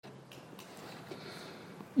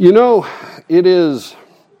You know, it is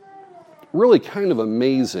really kind of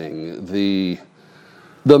amazing the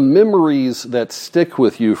memories that stick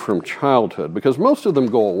with you from childhood, because most of them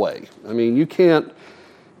go away. I mean, you can't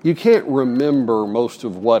remember most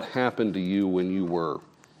of what happened to you when you were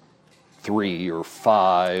 3 or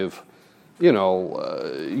 5. You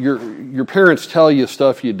know, your parents tell you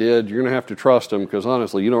stuff you did. You're going to have to trust them because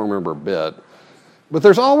honestly, you don't remember a bit. But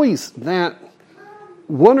there's always that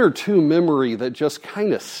one or two memory that just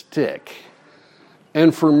kind of stick.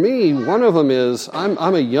 And for me, one of them is I'm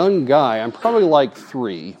a young guy. I'm probably like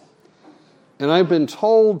 3. And I've been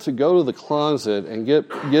told to go to the closet and get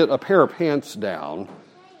a pair of pants down.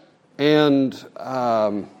 And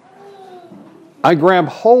I grab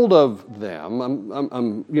hold of them.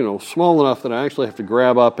 I'm small enough that I actually have to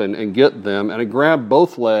grab up and get them. And I grab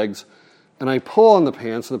both legs and I pull on the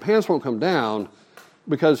pants. And the pants won't come down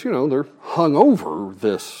because, they're hung over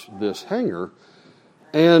this hanger.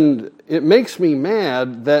 And it makes me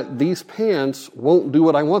mad that these pants won't do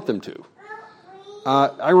what I want them to.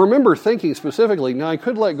 I remember thinking specifically, now I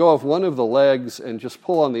could let go of one of the legs and just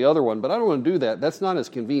pull on the other one, but I don't want to do that. That's not as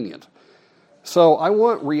convenient. So I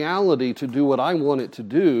want reality to do what I want it to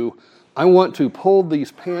do. I want to pull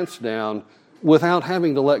these pants down without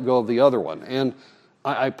having to let go of the other one. And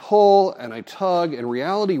I pull and I tug, and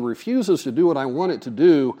reality refuses to do what I want it to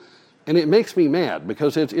do, and it makes me mad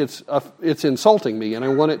because it's insulting me, and I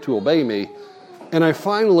want it to obey me. And I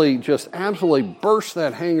finally just absolutely burst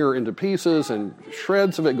that hanger into pieces, and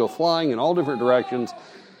shreds of it go flying in all different directions.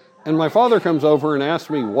 And my father comes over and asks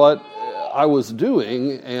me what I was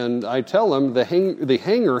doing, and I tell him the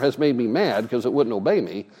hanger has made me mad because it wouldn't obey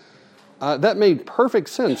me. That made perfect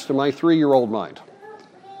sense to my 3-year-old mind.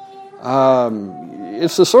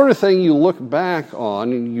 It's the sort of thing you look back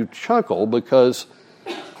on and you chuckle because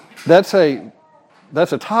that's a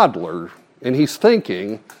toddler, and he's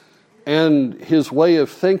thinking, and his way of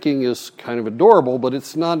thinking is kind of adorable, but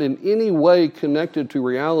it's not in any way connected to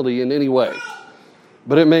reality in any way.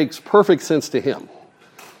 But it makes perfect sense to him.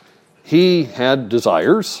 He had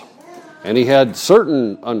desires, and he had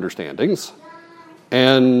certain understandings,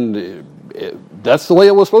 and that's the way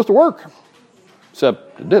it was supposed to work,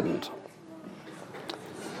 except it didn't.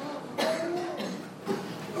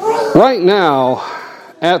 Right now,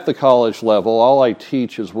 at the college level, all I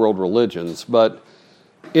teach is world religions, but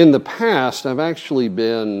in the past, I've actually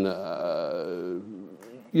been, all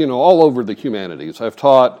over the humanities. I've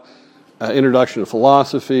taught Introduction to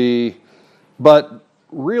Philosophy, but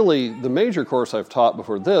really the major course I've taught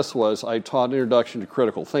before this was I taught Introduction to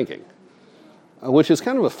Critical Thinking, which is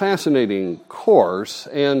kind of a fascinating course,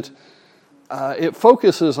 and it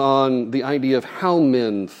focuses on the idea of how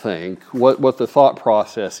men think, what the thought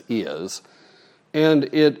process is, and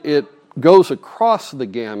it goes across the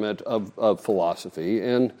gamut of philosophy.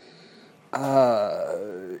 And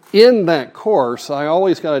in that course, I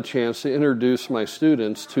always got a chance to introduce my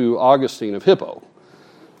students to Augustine of Hippo.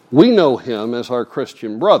 We know him as our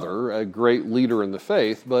Christian brother, a great leader in the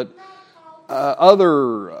faith, but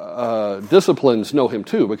other disciplines know him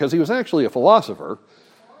too, because he was actually a philosopher.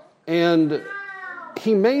 And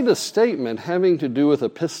he made a statement having to do with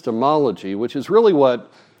epistemology, which is really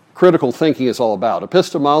what critical thinking is all about.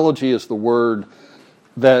 Epistemology is the word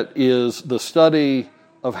that is the study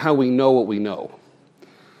of how we know what we know.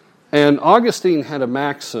 And Augustine had a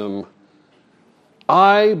maxim,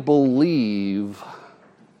 I believe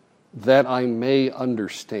that I may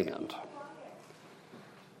understand.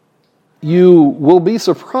 You will be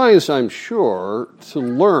surprised, I'm sure, to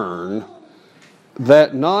learn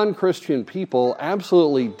that non-Christian people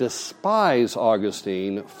absolutely despise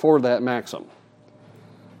Augustine for that maxim.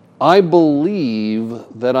 I believe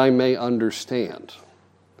that I may understand.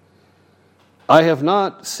 I have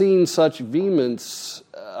not seen such vehemence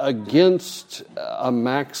against a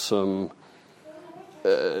maxim.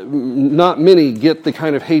 Not many get the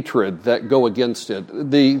kind of hatred that go against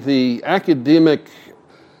it. The academic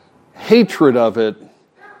hatred of it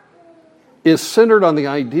is centered on the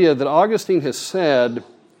idea that Augustine has said,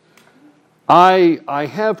 I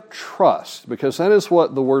have trust, because that is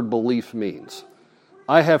what the word belief means.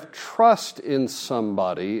 I have trust in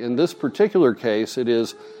somebody. In this particular case, it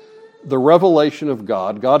is the revelation of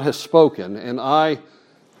God. God has spoken, and I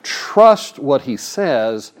trust what he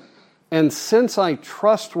says. And since I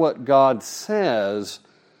trust what God says,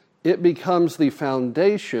 it becomes the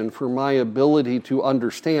foundation for my ability to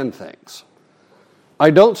understand things. I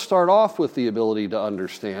don't start off with the ability to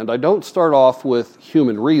understand. I don't start off with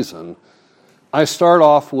human reason. I start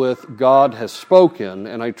off with God has spoken,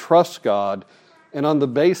 and I trust God, and on the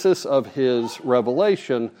basis of his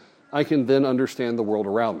revelation, I can then understand the world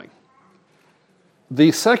around me.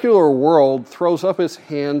 the secular world throws up its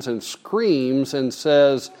hands and screams and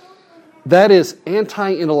says, that is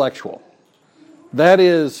anti-intellectual. That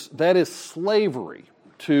is slavery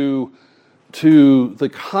to the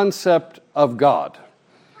concept of God.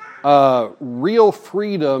 Real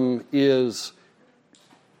freedom is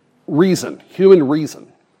reason, human reason.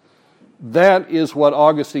 That is what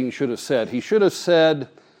Augustine should have said. He should have said,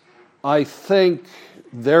 I think,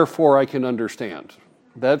 therefore I can understand.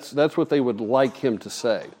 That's what they would like him to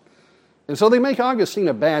say. And so they make Augustine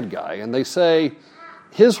a bad guy, and they say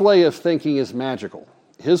his way of thinking is magical.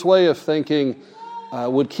 His way of thinking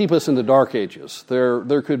would keep us in the Dark Ages.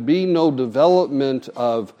 There could be no development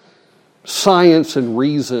of science and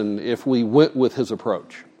reason if we went with his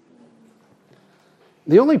approach.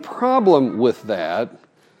 The only problem with that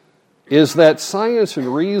is that science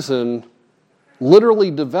and reason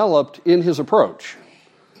literally developed in his approach.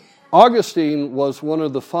 Augustine was one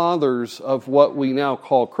of the fathers of what we now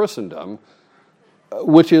call Christendom,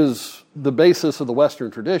 which is the basis of the Western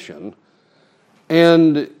tradition.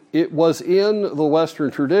 And it was in the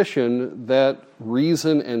Western tradition that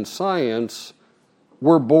reason and science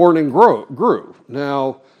were born and grew.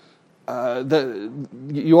 Now,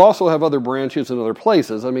 you also have other branches in other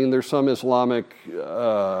places. I mean, there's some Islamic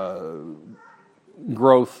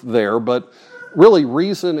growth there, but really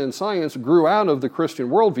reason and science grew out of the Christian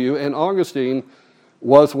worldview, and Augustine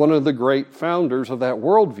was one of the great founders of that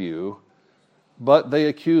worldview, but they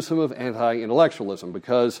accuse him of anti-intellectualism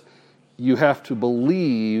because you have to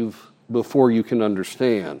believe before you can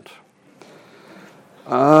understand.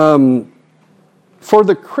 For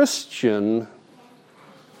the Christian,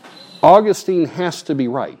 Augustine has to be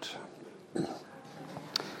right.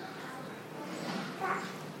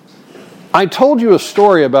 I told you a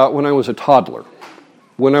story about when I was a toddler,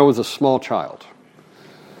 when I was a small child.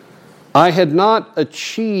 I had not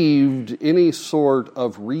achieved any sort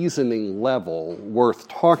of reasoning level worth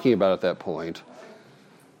talking about at that point,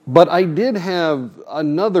 but I did have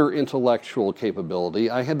another intellectual capability.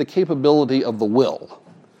 I had the capability of the will.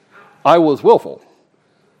 I was willful,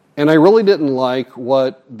 and I really didn't like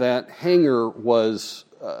what that hanger was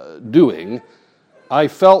doing. I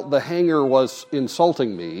felt the hanger was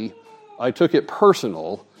insulting me. I took it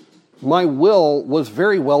personal. My will was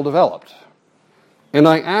very well developed. And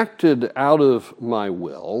I acted out of my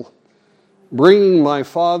will, bringing my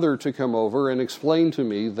father to come over and explain to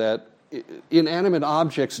me that inanimate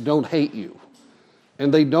objects don't hate you,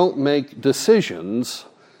 and they don't make decisions.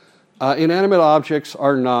 Inanimate objects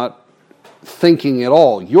are not thinking at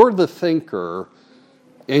all. You're the thinker,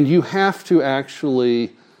 and you have to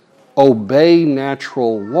actually obey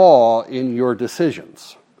natural law in your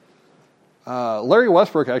decisions. Larry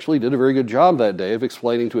Westbrook actually did a very good job that day of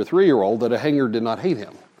explaining to a 3-year-old that a hanger did not hate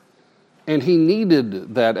him. And he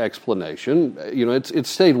needed that explanation. You know, it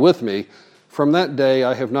stayed with me. From that day,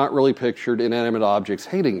 I have not really pictured inanimate objects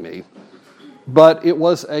hating me. But it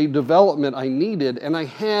was a development I needed, and I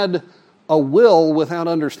had a will without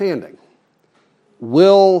understanding.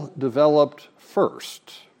 Will developed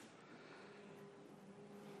first.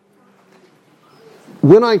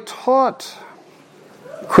 When I taught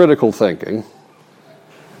critical thinking,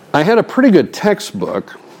 I had a pretty good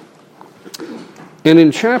textbook, and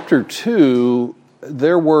in chapter 2,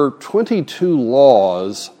 there were 22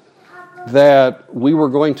 laws that we were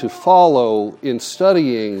going to follow in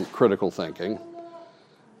studying critical thinking,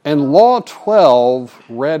 and law 12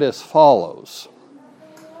 read as follows: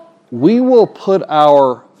 we will put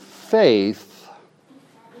our faith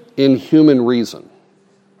in human reason.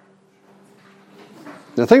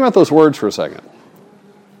 Now think about those words for a second.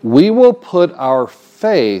 We will put our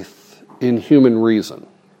faith in human reason.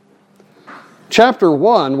 Chapter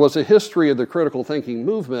 1 was a history of the critical thinking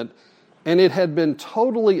movement, and it had been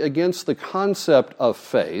totally against the concept of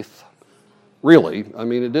faith, really. I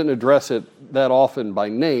mean, it didn't address it that often by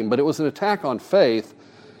name, but it was an attack on faith.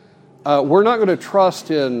 We're not going to trust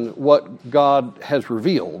in what God has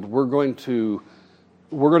revealed. We're going to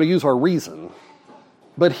use our reason.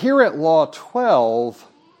 But here at Law 12,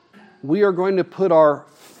 we are going to put our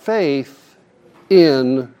faith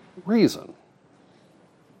in reason.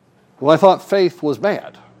 Well, I thought faith was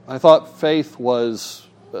bad. I thought faith was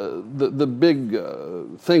the big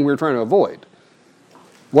thing we were trying to avoid.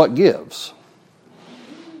 What gives?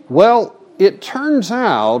 Well, it turns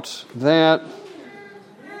out that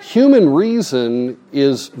human reason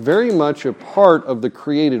is very much a part of the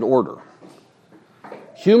created order.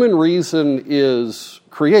 Human reason is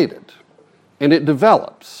created, and it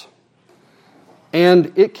develops,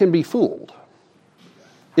 and it can be fooled.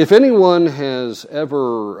 If anyone has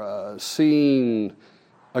ever seen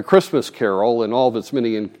A Christmas Carol in all of its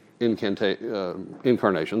many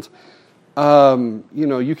incarnations.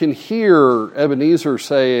 You can hear Ebenezer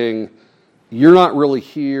saying, "You're not really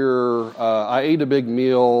here. I ate a big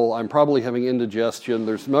meal. I'm probably having indigestion.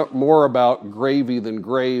 There's more about gravy than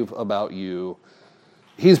grave about you."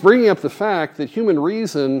 He's bringing up the fact that human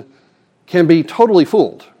reason can be totally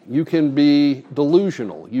fooled. You can be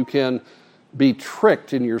delusional. You can be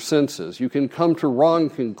tricked in your senses. You can come to wrong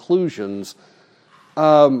conclusions.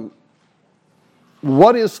 What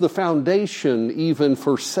is the foundation even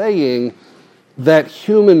for saying that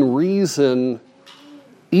human reason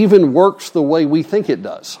even works the way we think it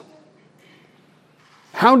does?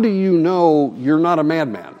 How do you know you're not a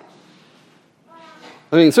madman?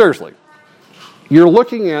 I mean, seriously. You're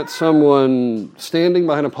looking at someone standing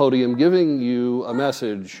behind a podium giving you a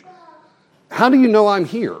message. How do you know I'm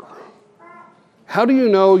here? How do you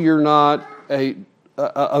know you're not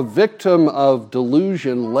a victim of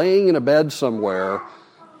delusion laying in a bed somewhere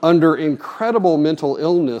under incredible mental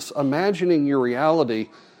illness, imagining your reality?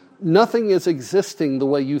 Nothing is existing the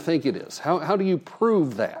way you think it is. How do you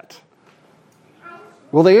prove that?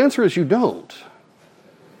 Well, the answer is you don't.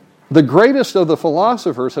 The greatest of the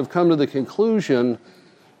philosophers have come to the conclusion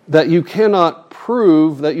that you cannot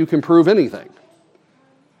prove that you can prove anything.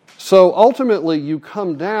 So ultimately, you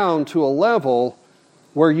come down to a level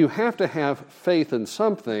where you have to have faith in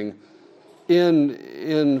something.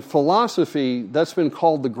 In philosophy, that's been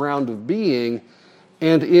called the ground of being,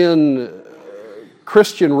 and in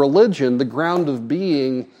Christian religion, the ground of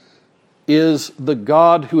being is the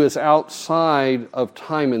God who is outside of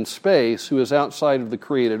time and space, who is outside of the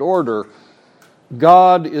created order.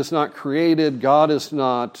 God is not created. God is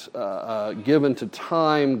not given to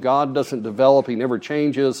time. God doesn't develop. He never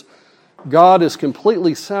changes. God is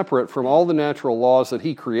completely separate from all the natural laws that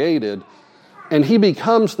He created, and He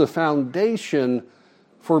becomes the foundation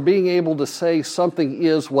for being able to say something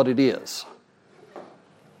is what it is.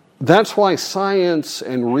 That's why science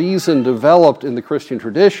and reason developed in the Christian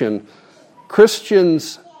tradition.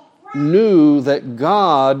 Christians knew that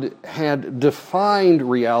God had defined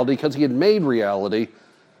reality because He had made reality.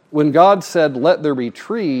 When God said, "Let there be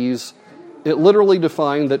trees," it literally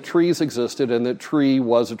defined that trees existed and that tree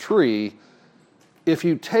was a tree. If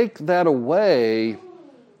you take that away,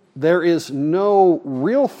 there is no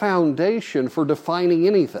real foundation for defining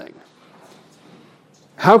anything.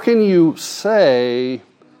 How can you say,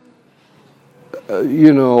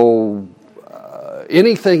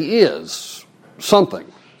 anything is something?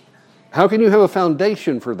 How can you have a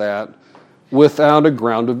foundation for that without a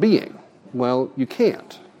ground of being? Well, you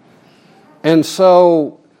can't. And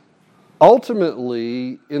so,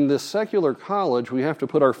 ultimately, in this secular college, we have to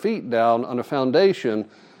put our feet down on a foundation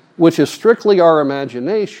which is strictly our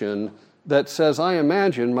imagination that says, I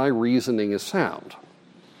imagine my reasoning is sound.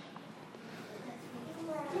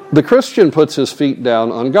 The Christian puts his feet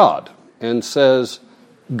down on God and says,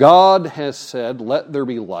 God has said, let there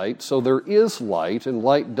be light, so there is light, and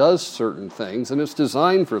light does certain things, and it's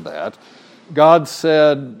designed for that. God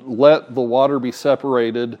said, let the water be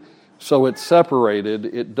separated, so it's separated.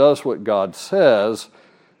 It does what God says.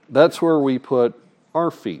 That's where we put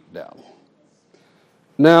our feet down.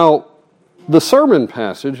 Now, the sermon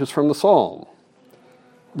passage is from the Psalm.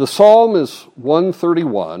 The Psalm is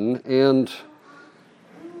 131, and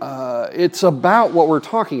it's about what we're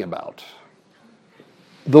talking about.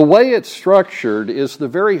 The way it's structured is the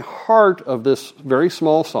very heart of this very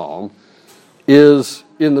small psalm is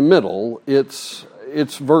in the middle. It's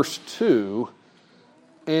verse 2,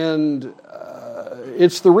 and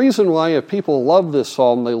it's the reason why if people love this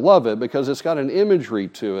psalm, they love it, because it's got an imagery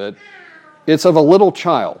to it. It's of a little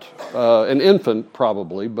child, an infant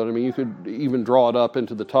probably, but I mean you could even draw it up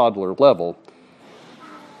into the toddler level.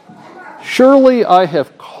 Surely I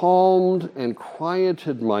have calmed and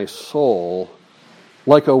quieted my soul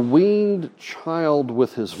like a weaned child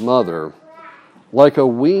with his mother. Like a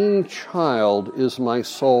weaned child is my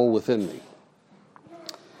soul within me.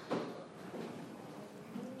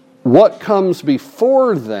 What comes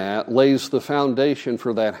before that lays the foundation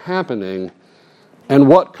for that happening, and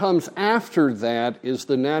what comes after that is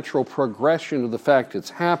the natural progression of the fact it's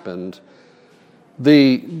happened.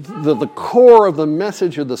 The core of the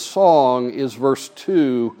message of the song is verse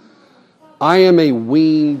 2, I am a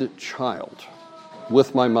weaned child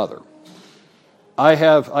with my mother. I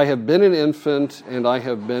have been an infant and I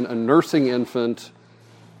have been a nursing infant,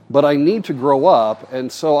 but I need to grow up, and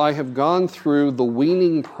so I have gone through the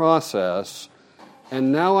weaning process,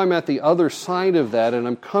 and now I'm at the other side of that and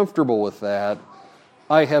I'm comfortable with that.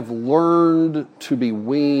 I have learned to be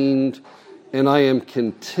weaned, and I am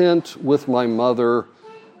content with my mother.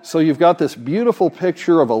 So you've got this beautiful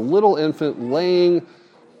picture of a little infant laying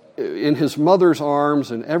in his mother's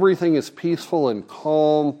arms and everything is peaceful and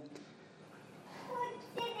calm.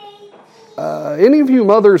 Any of you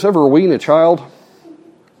mothers ever wean a child?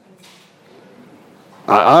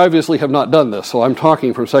 I obviously have not done this, so I'm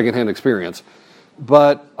talking from secondhand experience.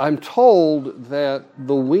 But I'm told that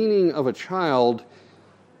the weaning of a child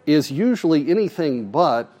is usually anything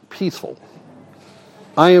but peaceful.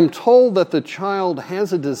 I am told that the child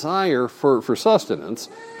has a desire for sustenance,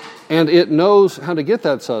 and it knows how to get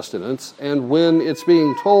that sustenance, and when it's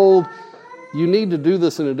being told, you need to do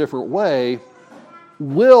this in a different way,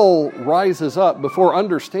 will rises up before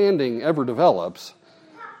understanding ever develops,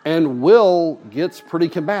 and will gets pretty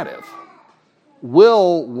combative.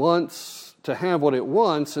 Will wants to have what it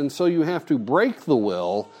wants, and so you have to break the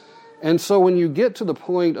will. And so when you get to the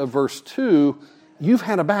point of verse 2, you've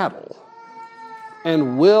had a battle.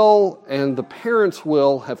 And will and the parents'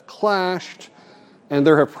 will have clashed, and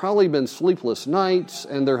there have probably been sleepless nights,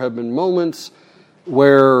 and there have been moments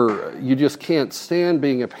where you just can't stand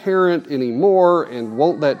being a parent anymore, and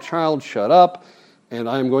won't that child shut up, and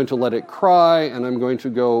I'm going to let it cry, and I'm going to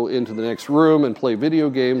go into the next room and play video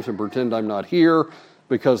games and pretend I'm not here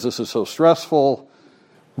because this is so stressful.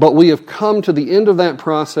 But we have come to the end of that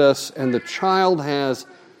process, and the child has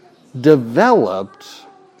developed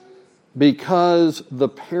because the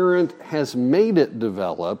parent has made it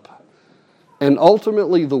develop, and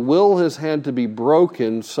ultimately the will has had to be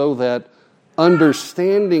broken so that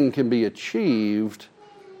understanding can be achieved.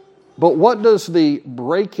 But what does the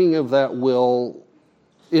breaking of that will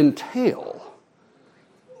entail?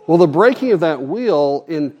 Well, the breaking of that will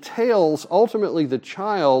entails ultimately the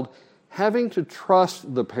child having to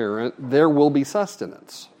trust the parent there will be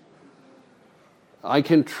sustenance. I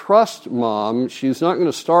can trust Mom. She's not going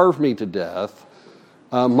to starve me to death.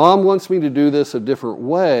 Mom wants me to do this a different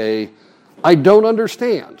way. I don't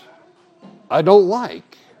understand. I don't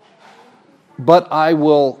like. But I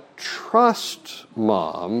will trust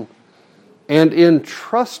Mom. And in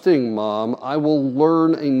trusting Mom, I will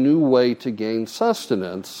learn a new way to gain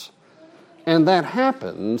sustenance. And that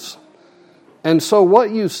happens. And so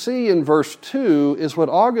what you see in verse 2 is what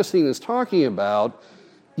Augustine is talking about.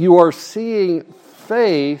 You are seeing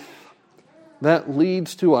faith that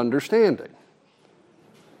leads to understanding.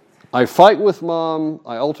 I fight with Mom.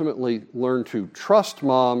 I ultimately learn to trust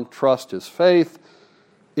Mom. Trust is faith.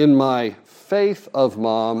 In my faith of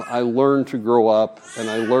Mom, I learn to grow up and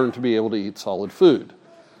I learn to be able to eat solid food.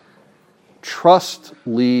 Trust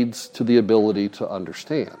leads to the ability to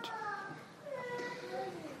understand.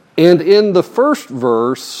 And in the first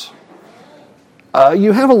verse,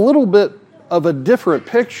 you have a little bit of a different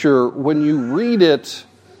picture when you read it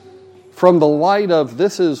from the light of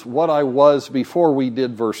this is what I was before we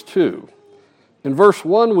did verse 2. In verse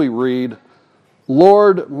 1 we read,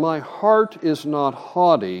 Lord, my heart is not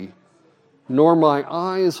haughty, nor my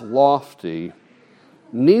eyes lofty,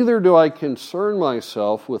 neither do I concern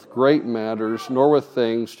myself with great matters, nor with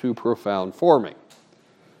things too profound for me.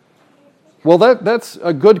 Well, that's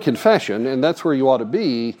a good confession, and that's where you ought to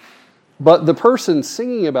be. But the person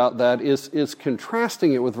singing about that is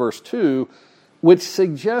contrasting it with verse 2, which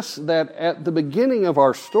suggests that at the beginning of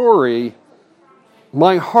our story,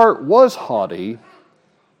 my heart was haughty,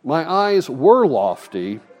 my eyes were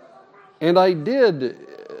lofty, and I did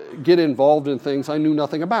get involved in things I knew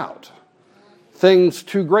nothing about, things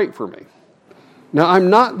too great for me. Now, I'm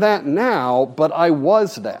not that now, but I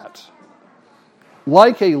was that.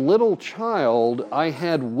 Like a little child, I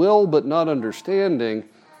had will but not understanding.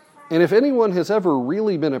 And if anyone has ever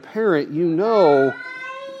really been a parent, you know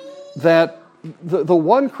that the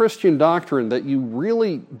one Christian doctrine that you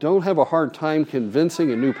really don't have a hard time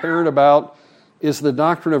convincing a new parent about is the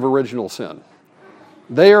doctrine of original sin.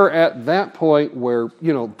 They are at that point where,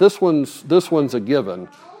 this one's a given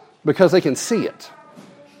because they can see it.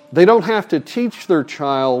 They don't have to teach their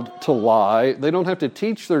child to lie. They don't have to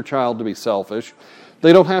teach their child to be selfish.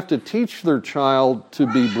 They don't have to teach their child to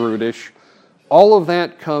be brutish. All of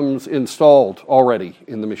that comes installed already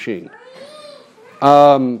in the machine.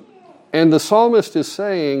 And the psalmist is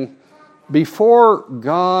saying, before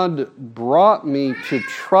God brought me to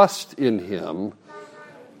trust in Him,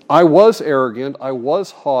 I was arrogant, I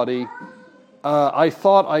was haughty, I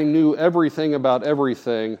thought I knew everything about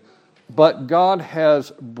everything, but God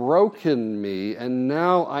has broken me, and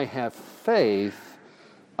now I have faith.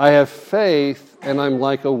 I have faith, and I'm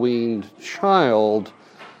like a weaned child.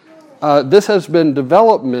 This has been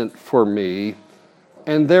development for me,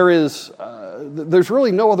 and there's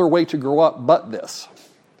really no other way to grow up but this.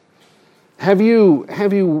 Have you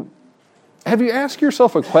asked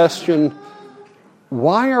yourself a question?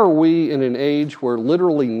 Why are we in an age where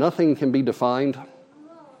literally nothing can be defined?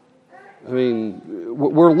 I mean,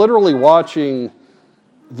 we're literally watching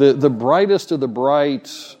the brightest of the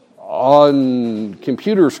bright on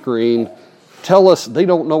computer screen tell us they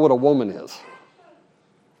don't know what a woman is.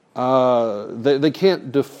 They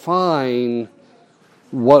can't define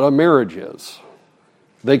what a marriage is.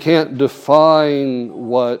 They can't define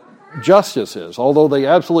what justice is. Although they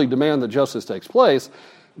absolutely demand that justice takes place,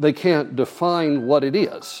 they can't define what it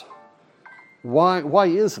is. Why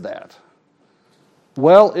is that?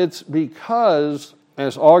 Well, it's because,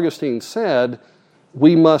 as Augustine said,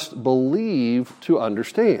 we must believe to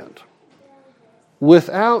understand.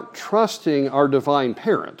 Without trusting our divine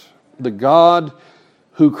parent, the God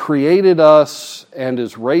who created us and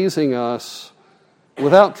is raising us,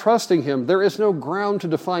 without trusting him, there is no ground to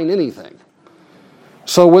define anything.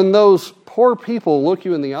 So when those poor people look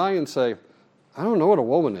you in the eye and say, I don't know what a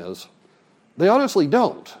woman is, they honestly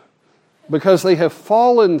don't. Because they have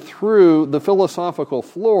fallen through the philosophical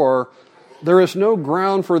floor, there is no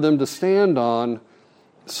ground for them to stand on,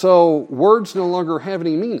 so words no longer have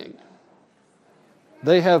any meaning.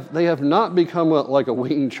 They have not become like a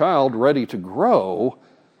weaned child ready to grow.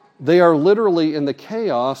 They are literally in the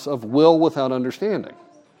chaos of will without understanding.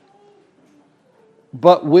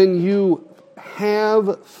 But when you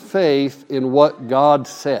have faith in what God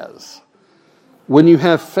says, when you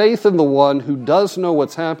have faith in the one who does know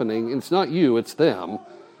what's happening, it's not you, it's them.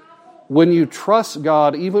 When you trust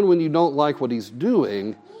God, even when you don't like what he's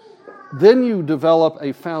doing, then you develop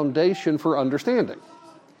a foundation for understanding.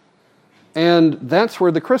 And that's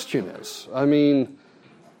where the Christian is. I mean,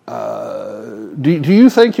 do you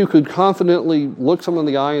think you could confidently look someone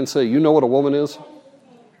in the eye and say, you know what a woman is?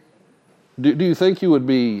 Do you think you would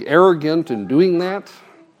be arrogant in doing that?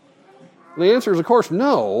 The answer is, of course,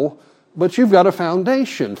 no. But you've got a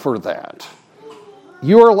foundation for that.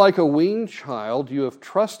 You are like a weaned child. You have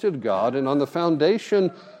trusted God, and on the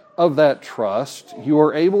foundation of that trust, you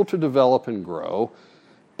are able to develop and grow.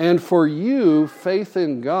 And for you, faith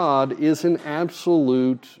in God is an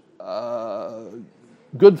absolute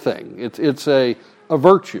good thing. It's a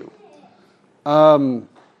virtue. In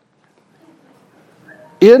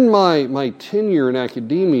my tenure in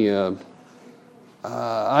academia,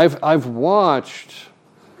 I've watched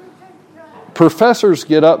professors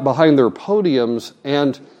get up behind their podiums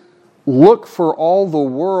and look for all the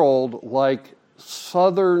world like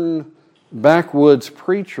southern backwoods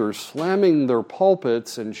preachers slamming their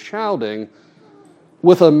pulpits and shouting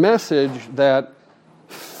with a message that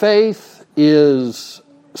faith is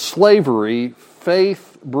slavery,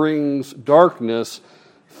 faith brings darkness,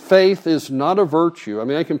 faith is not a virtue. I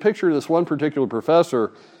mean, I can picture this one particular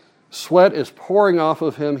professor, sweat is pouring off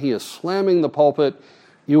of him, he is slamming the pulpit.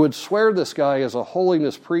 You would swear this guy is a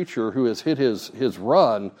holiness preacher who has hit his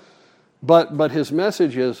run, but his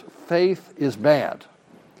message is faith is bad.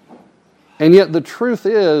 And yet the truth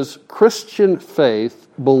is, Christian faith,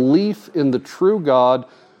 belief in the true God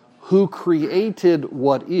who created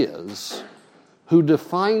what is, who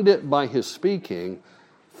defined it by his speaking,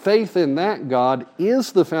 faith in that God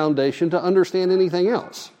is the foundation to understand anything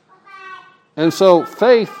else. And so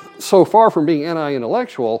faith, so far from being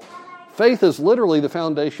anti-intellectual, faith is literally the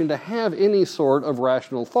foundation to have any sort of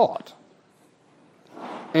rational thought.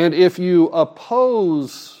 And if you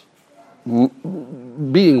oppose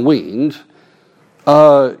being weaned,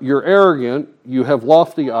 you're arrogant, you have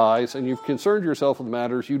lofty eyes, and you've concerned yourself with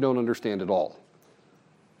matters you don't understand at all.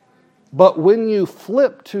 But when you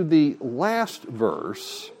flip to the last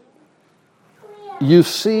verse, you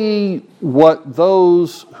see what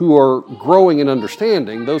those who are growing in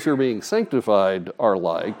understanding, those who are being sanctified, are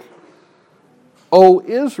like. O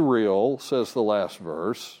Israel, says the last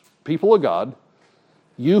verse, people of God,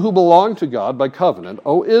 you who belong to God by covenant,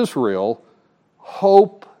 O Israel,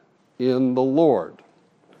 hope in the Lord.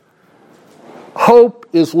 Hope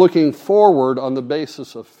is looking forward on the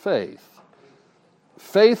basis of faith.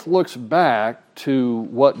 Faith looks back to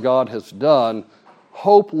what God has done.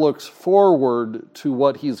 Hope looks forward to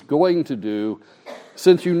what he's going to do.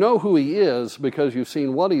 Since you know who he is because you've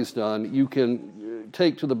seen what he's done, you can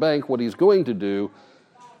take to the bank what he's going to do.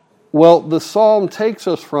 Well, the psalm takes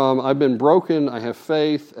us from, I've been broken, I have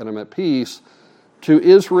faith, and I'm at peace, to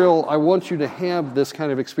Israel, I want you to have this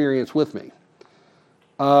kind of experience with me.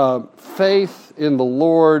 Faith in the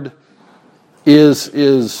Lord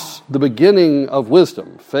is the beginning of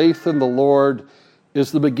wisdom. Faith in the Lord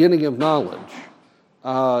is the beginning of knowledge.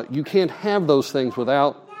 You can't have those things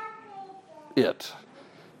without it.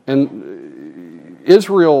 And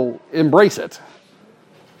Israel, embrace it.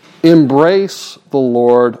 Embrace the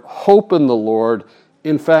Lord, hope in the Lord.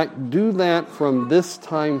 In fact, do that from this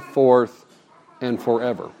time forth and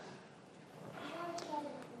forever.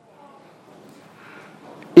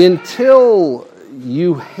 until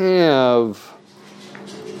you have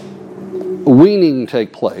weaning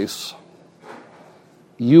take place,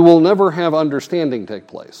 you will never have understanding take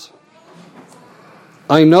place.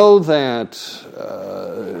 I know that,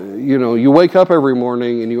 you wake up every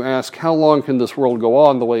morning and you ask, how long can this world go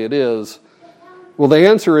on the way it is? Well, the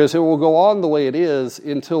answer is it will go on the way it is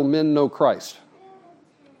until men know Christ.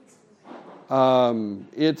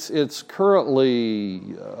 It's currently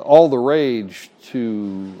all the rage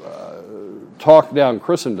to talk down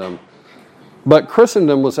Christendom, but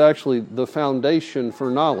Christendom was actually the foundation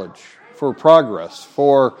for knowledge, for progress,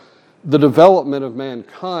 for the development of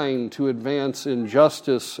mankind to advance in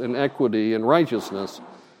justice and equity and righteousness.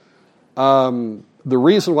 The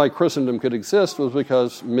reason why Christendom could exist was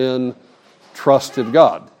because men trusted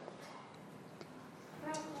God.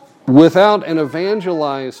 Without an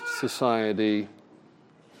evangelized society,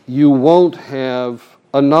 you won't have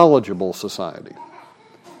a knowledgeable society.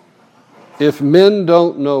 If men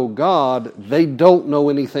don't know God, they don't know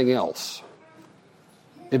anything else.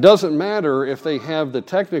 It doesn't matter if they have the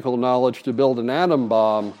technical knowledge to build an atom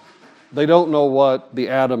bomb. They don't know what the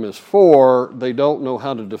atom is for. They don't know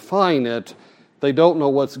how to define it. They don't know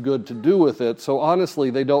what's good to do with it. So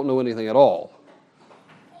honestly, they don't know anything at all.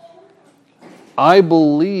 I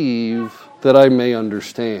believe that I may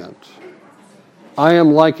understand. I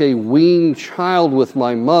am like a weaned child with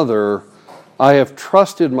my mother. I have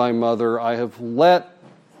trusted my mother. I have let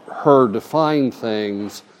her define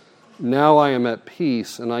things. Now I am at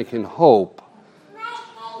peace and I can hope.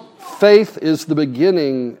 Faith is the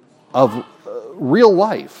beginning of real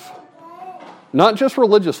life, not just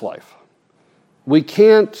religious life. We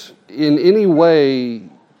can't in any way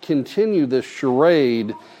continue this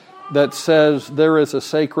charade that says there is a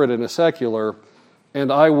sacred and a secular,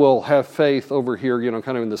 and I will have faith over here,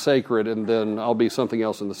 kind of in the sacred, and then I'll be something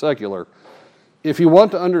else in the secular. If you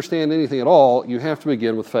want to understand anything at all, you have to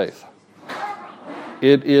begin with faith.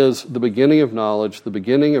 It is the beginning of knowledge, the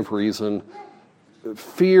beginning of reason.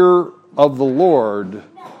 Fear of the Lord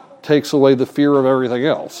takes away the fear of everything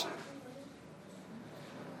else.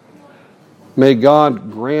 May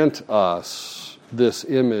God grant us this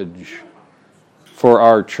image for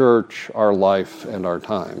our church, our life, and our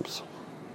times.